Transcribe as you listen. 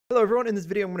Hello everyone, in this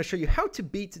video I'm going to show you how to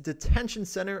beat Detention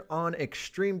Center on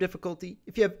extreme difficulty.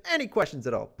 If you have any questions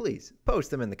at all, please post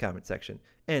them in the comment section.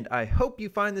 And I hope you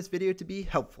find this video to be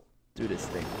helpful. Do this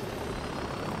thing.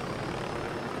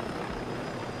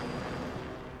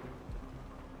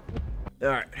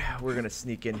 Alright, we're going to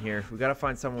sneak in here. We got to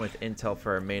find someone with intel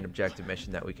for our main objective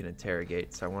mission that we can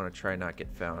interrogate. So I want to try not get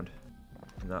found.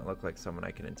 And not look like someone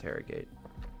I can interrogate.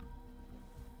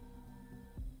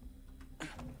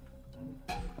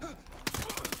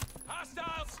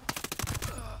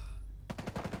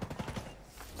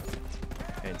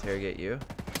 Interrogate you?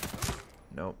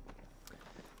 Nope.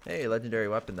 Hey, legendary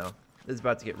weapon though. This is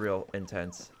about to get real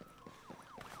intense.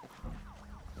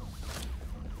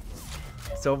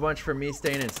 So much for me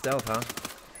staying in stealth, huh?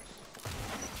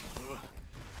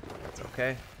 That's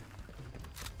okay.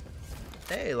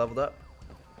 Hey, leveled up.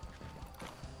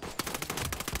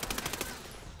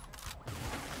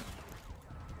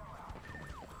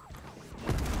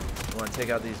 I want to take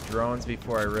out these drones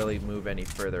before I really move any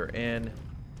further in.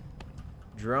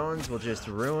 Drones will just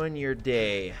ruin your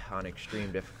day on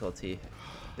extreme difficulty.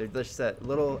 They're just that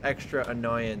little extra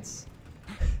annoyance.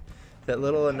 That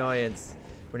little annoyance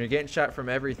when you're getting shot from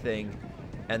everything,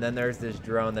 and then there's this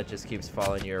drone that just keeps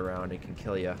following you around and can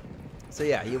kill you. So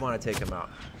yeah, you want to take them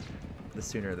out. The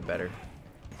sooner the better.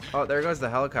 Oh, there goes the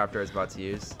helicopter I was about to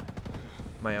use.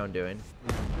 My own doing.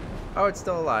 Oh, it's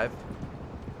still alive.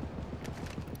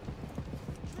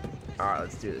 Alright,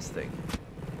 let's do this thing.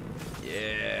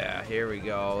 Yeah, here we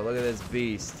go. Look at this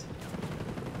beast.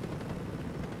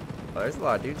 Oh, there's a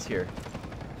lot of dudes here.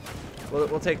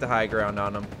 We'll take the high ground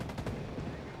on them.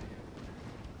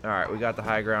 Alright, we got the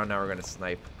high ground. Now we're going to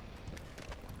snipe.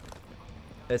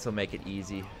 This will make it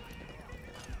easy.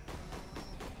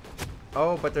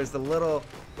 Oh, but there's the little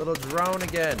drone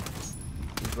again.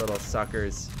 These little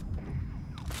suckers.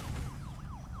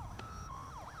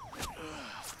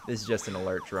 This is just an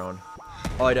alert drone.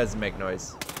 All he does is make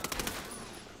noise.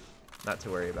 Not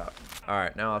to worry about.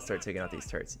 Alright, now I'll start taking out these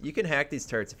turrets. You can hack these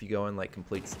turrets if you go in like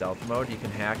complete stealth mode. You can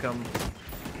hack them.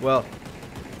 Well,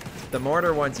 the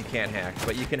mortar ones you can't hack,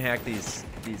 but you can hack these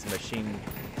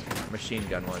machine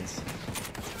gun ones.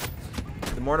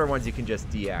 The mortar ones you can just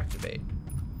deactivate.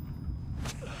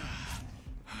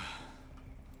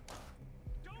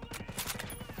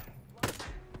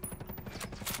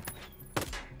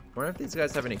 I wonder if these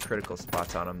guys have any critical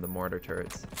spots on them, the mortar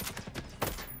turrets.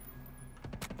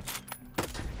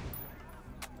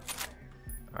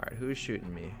 Alright, who's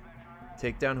shooting me?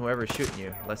 Take down whoever's shooting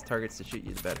you. Less targets to shoot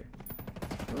you, the better.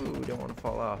 Ooh, don't want to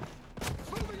fall off.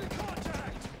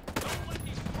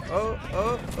 Oh.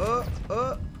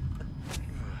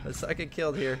 The second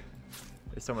killed here.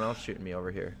 There's someone else shooting me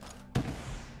over here.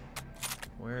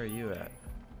 Where are you at?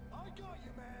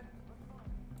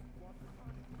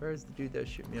 Where's the dude that's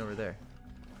shooting me over there?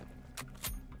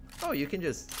 Oh, you can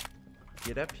just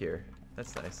get up here.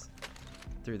 That's nice.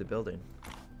 Through the building.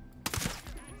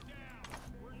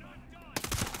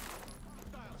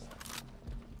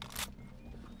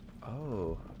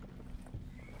 Oh.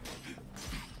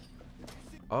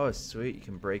 Oh, sweet. You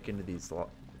can break into these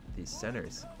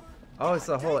centers. Oh, it's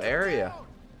the whole area.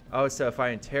 Oh, so if I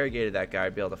interrogated that guy,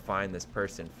 I'd be able to find this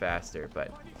person faster,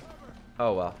 but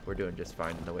oh well, we're doing just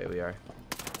fine in the way we are.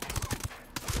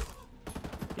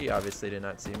 He obviously did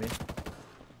not see me.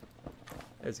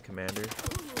 There's a commander.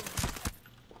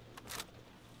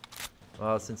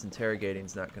 Well, since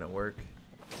interrogating's not gonna work.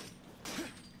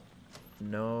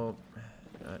 Nope,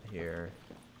 not here.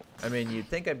 I mean, you'd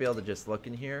think I'd be able to just look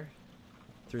in here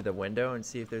through the window and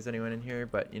see if there's anyone in here,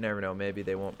 but you never know. Maybe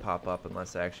they won't pop up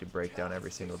unless I actually break down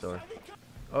every single door.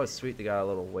 Oh, sweet, they got a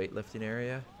little weightlifting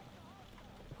area.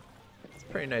 It's a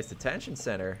pretty nice detention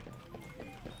center.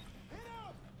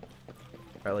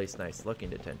 Or at least nice looking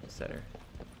detention center.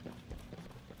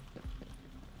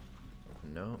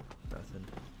 No, nothing.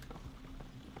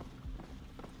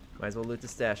 Might as well loot the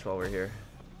stash while we're here.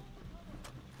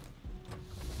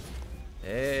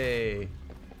 Hey,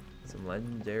 some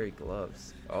legendary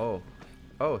gloves. Oh,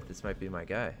 this might be my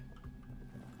guy.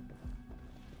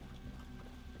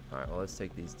 Alright, well, let's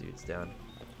take these dudes down.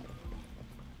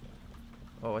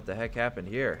 Oh, what the heck happened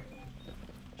here?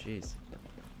 Jeez.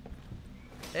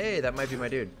 Hey, that might be my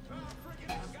dude.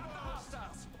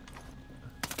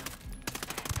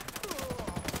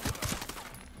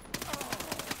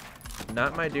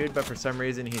 Not my dude, but for some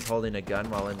reason he's holding a gun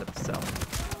while in the cell.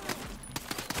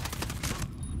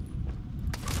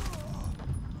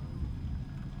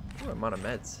 Ooh, I'm out of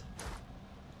meds.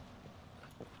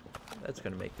 That's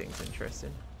gonna make things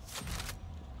interesting.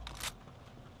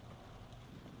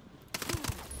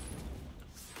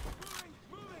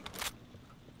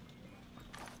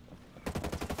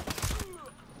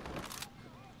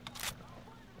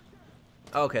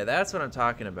 Okay, that's what I'm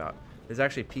talking about. There's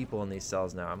actually people in these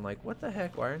cells now. I'm like, what the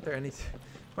heck? Why aren't there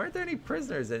any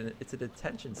prisoners? And it's a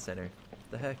detention center.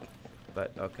 What the heck?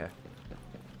 But okay.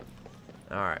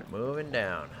 All right, moving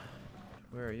down.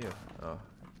 Where are you? Oh.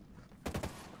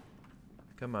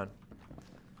 Come on.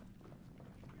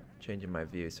 Changing my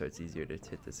view so it's easier to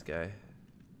hit this guy.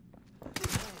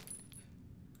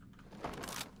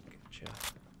 Gotcha.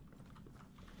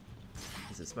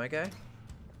 Is this my guy?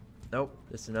 Nope.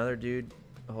 Just another dude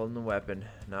holding the weapon,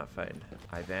 not fighting.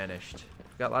 I vanished.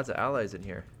 Got lots of allies in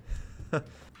here.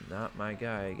 Not my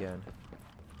guy again.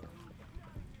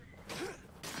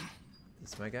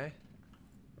 Is this my guy?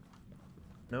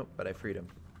 Nope, but I freed him.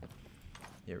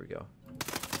 Here we go.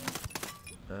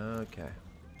 Okay.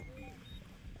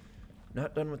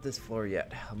 Not done with this floor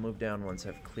yet. I'll move down once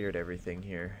I've cleared everything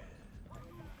here.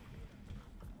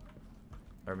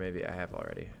 Or maybe I have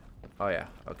already. Oh yeah,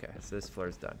 okay, so this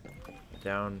floor's done.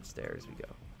 Downstairs we go.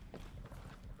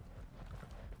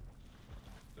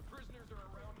 The prisoners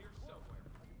are around here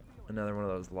somewhere. Another one of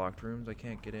those locked rooms I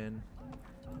can't get in.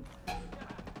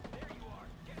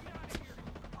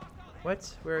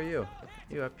 What? Where are you?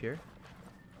 You up here?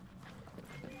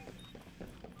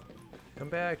 Come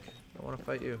back. I want to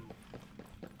fight you.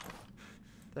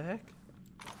 The heck?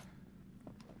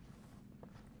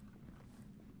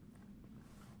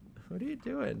 What are you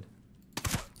doing?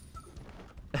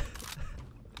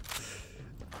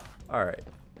 All right.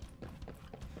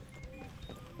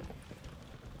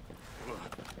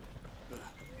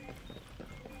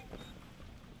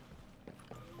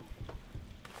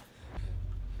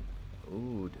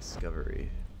 Ooh,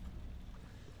 discovery.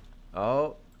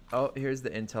 Oh, here's the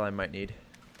intel I might need.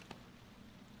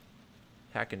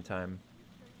 Hacking time.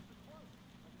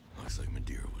 Looks like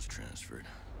Madeira was transferred.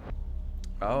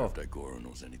 I Oh. wonder if Daigoro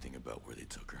knows anything about where they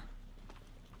took her.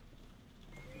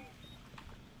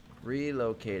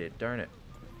 Relocated. Darn it.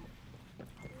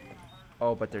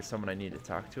 Oh, but there's someone I need to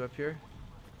talk to up here.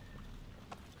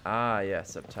 Ah,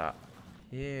 yes, up top.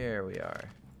 Here we are.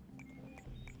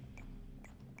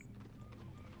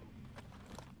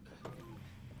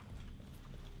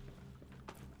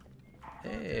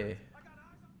 Hey.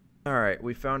 Alright,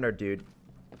 we found our dude.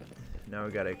 Now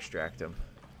we gotta extract him.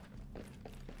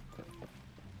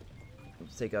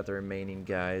 Let's take out the remaining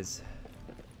guys.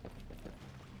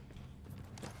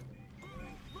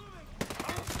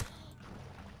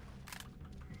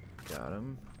 Got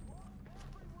him.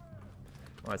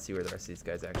 I want to see where the rest of these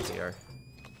guys actually are.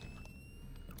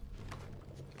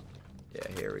 Yeah,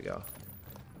 here we go.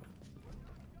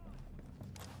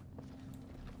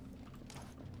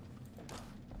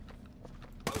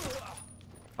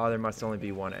 Oh, there must only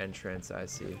be one entrance, I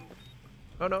see.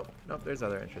 Oh, no. Nope, there's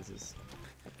other entrances.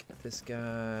 Get this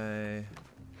guy.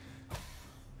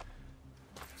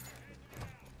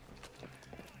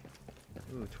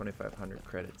 Ooh, 2,500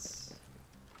 credits.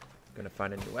 Gonna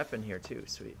find a new weapon here, too.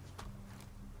 Sweet.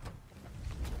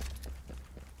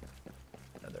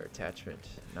 Another attachment.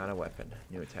 Not a weapon.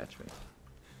 New attachment.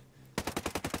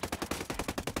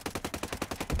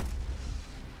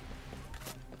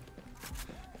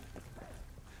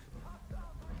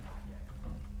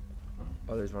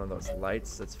 Oh, there's one of those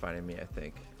lights that's finding me, I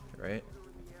think. Right?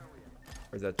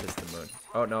 Or is that just the moon?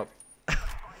 Oh, no.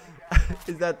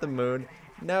 Is that the moon?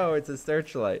 No, it's a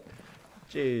searchlight.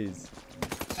 Jeez.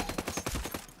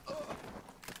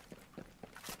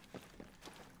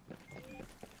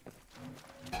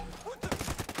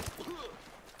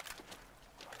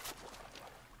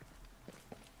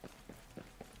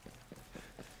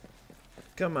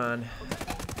 Come on.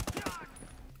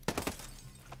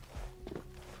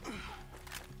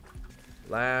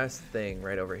 Last thing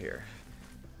right over here.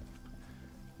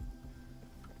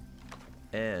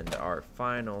 And our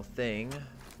final thing,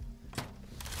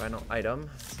 final item,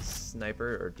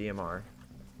 sniper or DMR.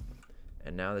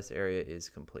 And now this area is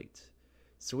complete.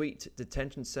 Sweet,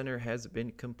 Detention Center has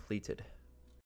been completed.